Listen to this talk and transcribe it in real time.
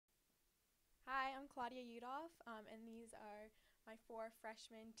Claudia Udolf, and these are my four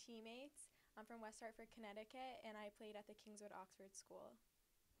freshman teammates. I'm from West Hartford, Connecticut, and I played at the Kingswood Oxford School.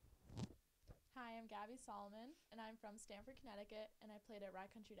 Hi, I'm Gabby Salomon, and I'm from Stamford, Connecticut, and I played at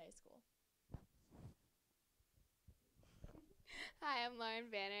Rye Country Day School. Hi, I'm Lauren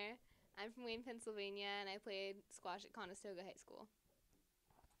Banner. I'm from Wayne, Pennsylvania, and I played squash at Conestoga High School.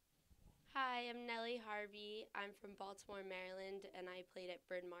 Hi, I'm Nellie Harvey. I'm from Baltimore, Maryland, and I played at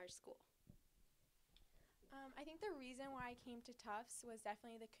Bryn Mawr School. I think the reason why I came to Tufts was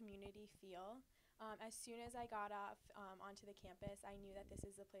definitely the community feel. As soon as I got off onto the campus, I knew that this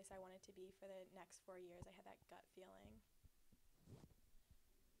is the place I wanted to be for the next 4 years. I had that gut feeling.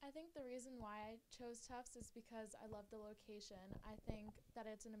 I think the reason why I chose Tufts is because I love the location. I think that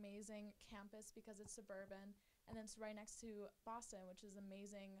it's an amazing campus because it's suburban, and then it's right next to Boston, which is an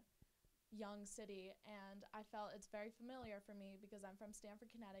amazing young city, and I felt it's very familiar for me because I'm from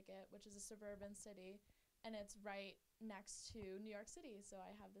Stamford, Connecticut, which is a suburban city, and it's right next to New York City, so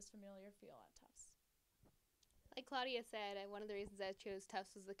I have this familiar feel at Tufts. Like Claudia said, one of the reasons I chose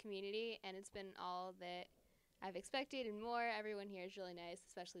Tufts was the community, and it's been all that I've expected and more. Everyone here is really nice,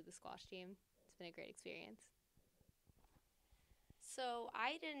 especially the squash team. It's been a great experience. So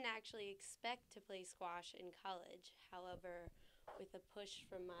I didn't actually expect to play squash in college. However, with a push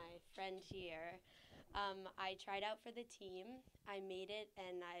from my friend here, I tried out for the team. I made it,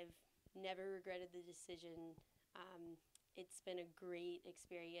 and I've never regretted the decision. It's been a great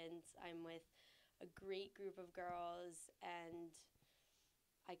experience. I'm with a great group of girls, and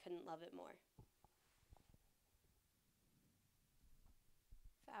I couldn't love it more.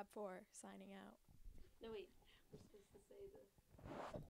 Fab Four signing out. No, wait. We're supposed to say the...